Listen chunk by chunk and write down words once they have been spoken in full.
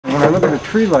look at a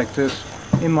tree like this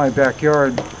in my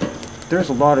backyard, there's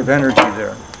a lot of energy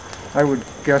there. I would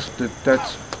guess that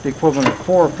that's the equivalent of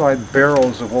 4 or 5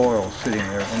 barrels of oil sitting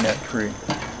there in that tree.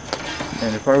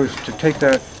 And if I was to take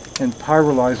that and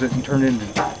pyrolyze it and turn it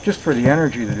into, just for the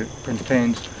energy that it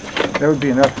contains, that would be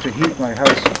enough to heat my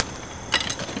house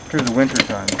through the winter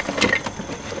time.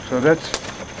 So that's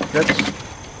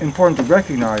important to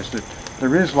recognize, that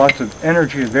there is lots of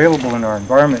energy available in our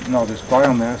environment and all this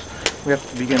biomass. We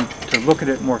have to begin to look at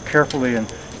it more carefully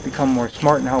and become more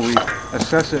smart in how we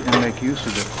assess it and make use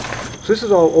of it. So this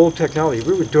is all old technology.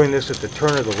 We were doing this at the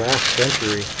turn of the last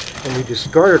century, and we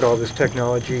discarded all this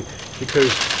technology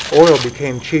because oil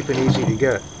became cheap and easy to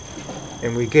get.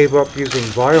 And we gave up using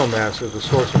biomass as a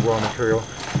source of raw material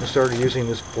and started using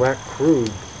this black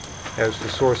crude as the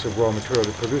source of raw material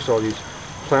to produce all these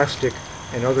plastic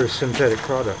and other synthetic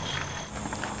products.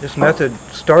 This method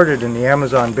started in the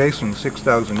Amazon basin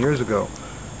 6,000 years ago.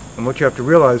 And what you have to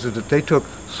realize is that they took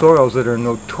soils that are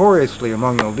notoriously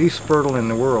among the least fertile in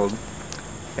the world,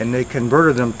 and they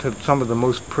converted them to some of the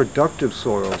most productive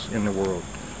soils in the world.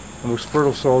 The most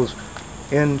fertile soils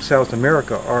in South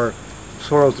America are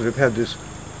soils that have had this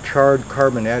charred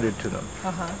carbon added to them.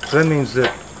 So that means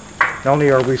that not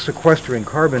only are we sequestering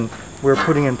carbon, we're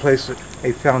putting in place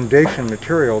a foundation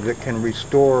material that can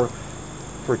restore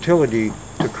fertility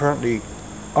to currently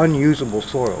unusable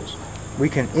soils. We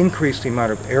can increase the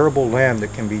amount of arable land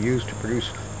that can be used to produce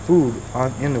food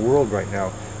in the world right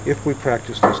now if we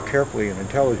practice this carefully and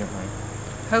intelligently.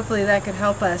 Hopefully that could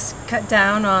help us cut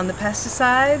down on the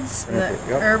pesticides, and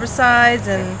the herbicides,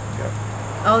 and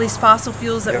all these fossil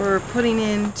fuels that we're putting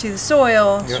into the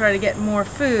soil to try to get more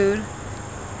food.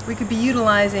 We could be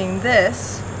utilizing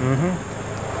this.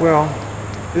 Well,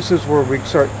 this is where we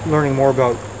start learning more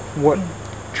about what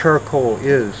charcoal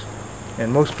is.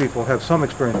 And most people have some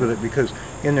experience with it because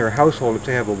in their household, if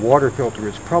they have a water filter,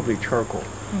 it's probably charcoal.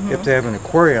 If they have an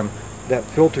aquarium, that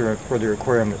filter for their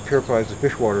aquarium that purifies the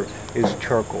fish water is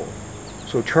charcoal.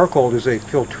 So charcoal is a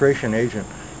filtration agent.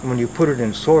 And when you put it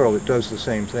in soil, it does the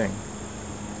same thing.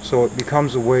 So it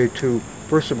becomes a way to,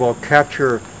 first of all,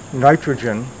 capture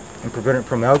nitrogen and prevent it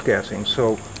from outgassing.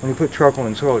 So when you put charcoal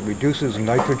in soil, it reduces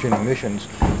nitrogen emissions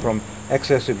from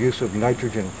excessive use of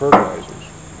nitrogen fertilizers.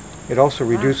 It also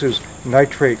reduces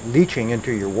nitrate leaching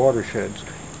into your watersheds,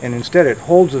 and instead it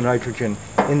holds the nitrogen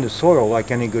in the soil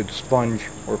like any good sponge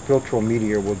or filtral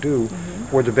media will do,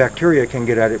 where the bacteria can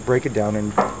get at it, break it down,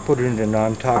 and put it into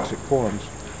non-toxic forms.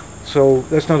 So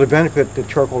that's another benefit that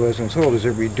charcoal has in soil, is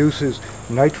it reduces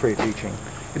nitrate leaching.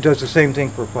 It does the same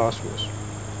thing for phosphorus.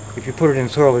 If you put it in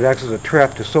soil, it acts as a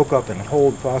trap to soak up and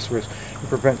hold phosphorus and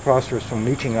prevent phosphorus from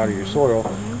leaching out of your soil.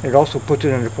 It also puts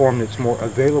it in a form that's more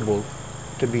available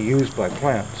to be used by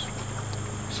plants.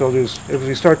 So as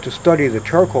we start to study the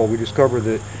charcoal, we discover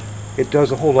that it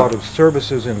does a whole lot of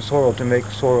services in soil to make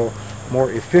soil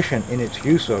more efficient in its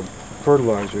use of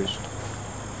fertilizers.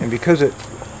 And because it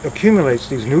accumulates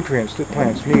these nutrients that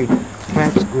plants need,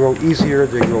 plants grow easier,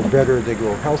 they grow better, they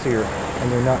grow healthier,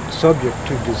 and they're not subject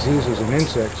to diseases and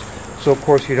insects. So of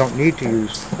course you don't need to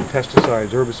use pesticides,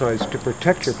 herbicides to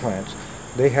protect your plants.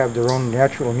 They have their own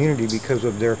natural immunity because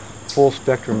of their full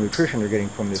spectrum nutrition they're getting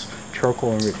from this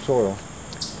charcoal-enriched soil.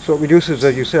 So it reduces,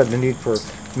 as you said, the need for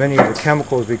many of the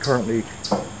chemicals we currently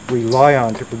rely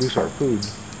on to produce our food.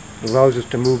 It allows us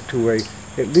to move to a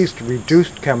at least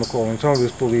reduced chemical, and some of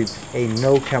us believe a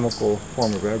no-chemical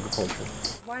form of agriculture.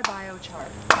 Why biochar?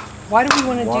 Why do we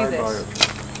want to do this?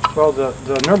 Biochar? Well,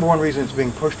 the number one reason it's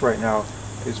being pushed right now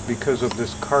is because of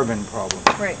this carbon problem.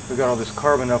 Right. We've got all this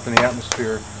carbon up in the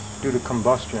atmosphere due to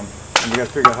combustion, and we've got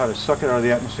to figure out how to suck it out of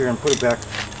the atmosphere and put it back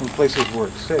in places where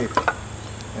it's safe.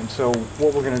 And so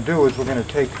what we're going to do is we're going to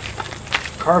take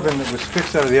carbon that was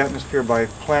fixed out of the atmosphere by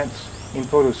plants in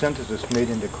photosynthesis made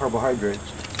into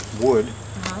carbohydrates, wood,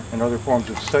 and other forms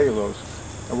of cellulose,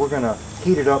 and we're going to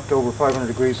heat it up to over 500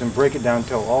 degrees and break it down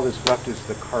until all that's left is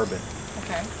the carbon.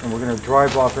 Okay. And we're going to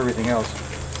drive off everything else.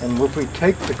 And if we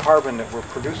take the carbon that we're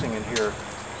producing in here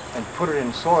and put it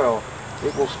in soil,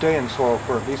 it will stay in soil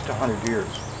for at least 100 years.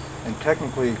 And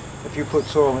technically, if you put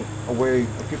soil away,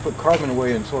 if you put carbon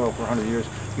away in soil for 100 years,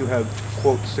 you have,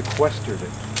 quote, sequestered it.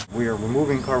 We are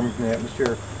removing carbon from the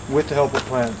atmosphere with the help of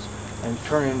plants and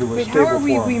turn it into a stable form. How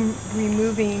are we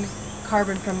removing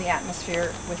carbon from the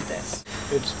atmosphere with this?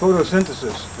 It's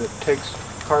photosynthesis that takes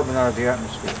carbon out of the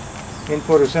atmosphere. In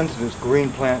photosynthesis,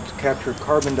 green plants capture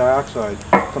carbon dioxide,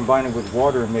 combine it with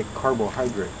water, and make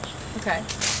carbohydrates. Okay.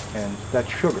 And that's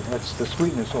sugar. That's the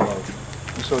sweetness of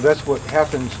it. And so that's what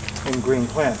happens in green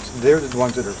plants. They're the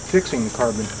ones that are fixing the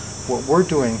carbon. What we're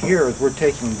doing here is we're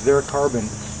taking their carbon,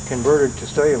 converted to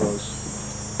cellulose,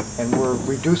 and we're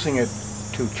reducing it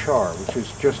to char, which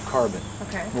is just carbon.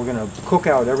 Okay. We're going to cook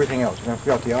out everything else. We're going to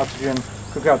cook out the oxygen,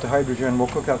 cook out the hydrogen, we'll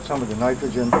cook out some of the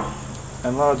nitrogen,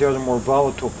 and a lot of the other more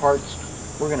volatile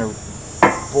parts. We're going to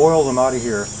boil them out of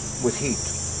here with heat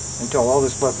until all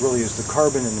that's left really is the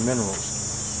carbon and the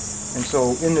minerals. And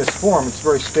so in this form, it's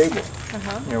very stable.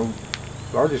 You know,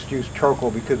 artists use charcoal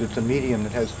because it's a medium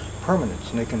that has permanence,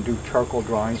 and they can do charcoal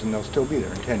drawings and they'll still be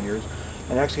there in 10 years.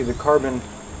 And actually the carbon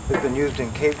has been used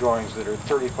in cave drawings that are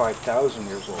 35,000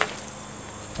 years old.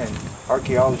 And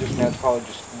archaeologists and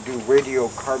anthropologists do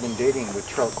radiocarbon dating with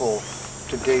charcoal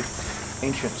to date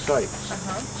ancient sites.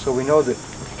 So we know that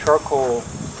charcoal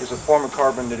is a form of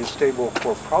carbon that is stable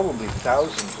for probably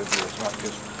thousands of years, not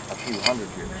just a few hundred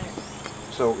years.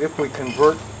 So if we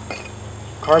convert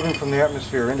carbon from the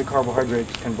atmosphere into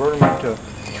carbohydrates, convert them into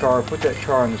char, put that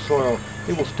char in the soil,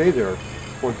 it will stay there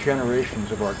for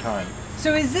generations of our time.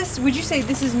 So is this, would you say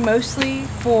this is mostly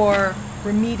for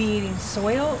remediating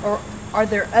soil, or are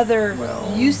there other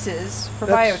uses for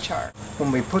biochar?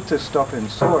 When we put this stuff in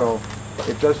soil,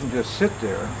 it doesn't just sit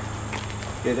there.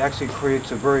 It actually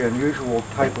creates a very unusual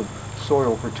type of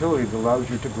soil fertility that allows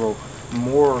you to grow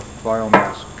more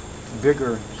biomass,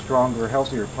 bigger, stronger,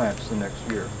 healthier plants the next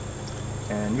year.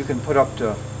 And you can put up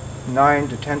to 9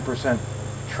 to 10%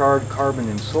 charred carbon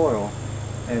in soil,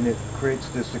 and it creates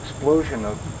this explosion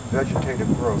of vegetative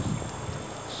growth.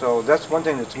 So that's one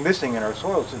thing that's missing in our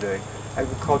soils today.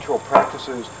 Agricultural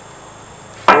practices,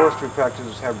 forestry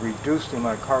practices have reduced the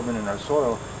amount of carbon in our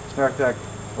soil. As a matter of fact,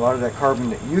 a lot of that carbon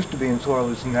that used to be in soil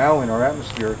is now in our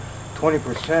atmosphere.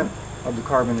 20% of the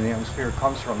carbon in the atmosphere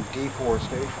comes from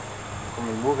deforestation, from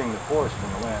removing the forest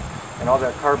from the land. And all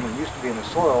that carbon that used to be in the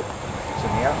soil is in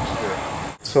the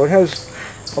atmosphere. So it has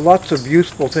lots of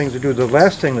useful things to do. The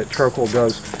last thing that charcoal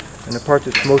does, and the part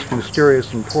that's most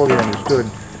mysterious and poorly understood,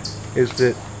 is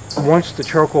that once the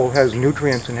charcoal has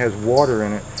nutrients and has water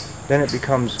in it, then it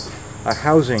becomes a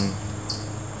housing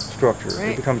structure.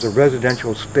 It becomes a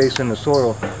residential space in the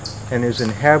soil and is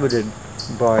inhabited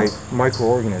by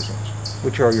microorganisms,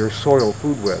 which are your soil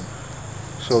food web.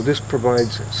 So this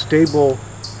provides stable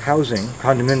housing,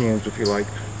 condominiums if you like,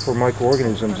 for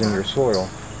microorganisms in your soil.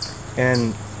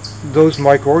 And those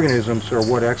microorganisms are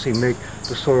what actually make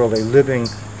the soil a living,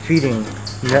 feeding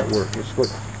network. It's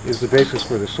what is the basis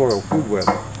for the soil food web.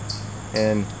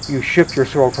 And you shift your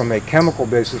soil from a chemical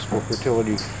basis for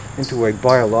fertility into a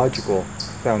biological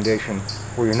foundation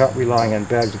where you're not relying on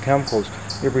bags of chemicals,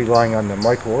 you're relying on the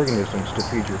microorganisms to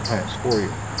feed your plants for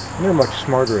you. And they're much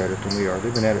smarter at it than we are.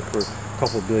 They've been at it for a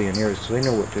couple billion years, so they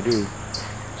know what to do.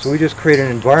 So we just create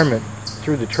an environment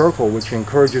through the charcoal which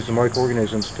encourages the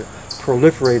microorganisms to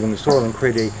proliferate in the soil and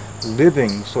create a living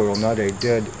soil, not a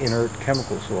dead, inert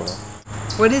chemical soil.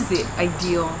 What is the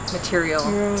ideal material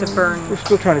to burn? We're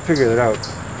still trying to figure that out,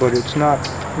 but it's not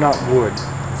wood.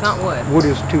 It's not wood. Wood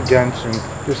is too dense, and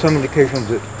there's some indications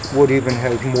that wood even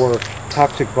has more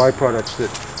toxic byproducts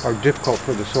that are difficult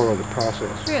for the soil to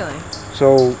process. Really?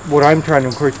 So what I'm trying to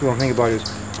encourage people to think about is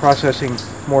processing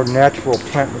more natural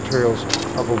plant materials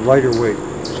of a lighter weight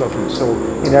substance. So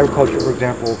in agriculture, for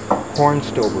example, corn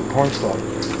stover, corn stalk.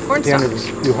 At the end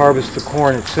of you harvest the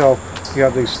corn itself, you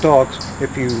have these stalks.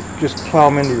 If you just plow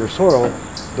them into your soil,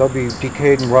 they'll be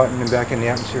decayed and rotten and back in the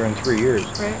atmosphere in 3 years.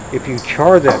 If you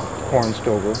char that corn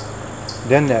stover,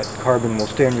 then that carbon will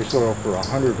stay in your soil for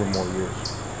 100 or more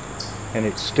years. And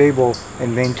it's stable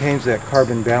and maintains that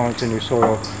carbon balance in your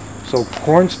soil. So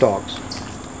corn stalks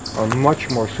are much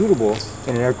more suitable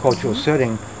in an agricultural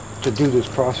setting to do this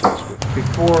process with.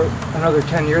 Before another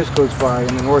 10 years goes by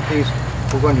in the Northeast,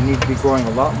 we're going to need to be growing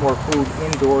a lot more food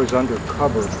indoors under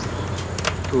cover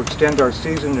to extend our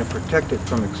season and protect it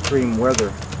from extreme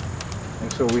weather.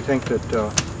 And so we think that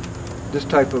this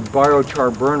type of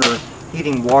biochar burner,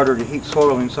 heating water to heat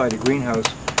soil inside a greenhouse,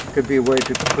 could be a way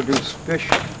to produce fish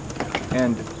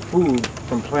and food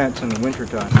from plants in the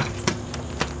wintertime.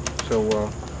 So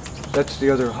that's the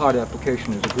other hot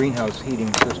application, is a greenhouse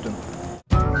heating system.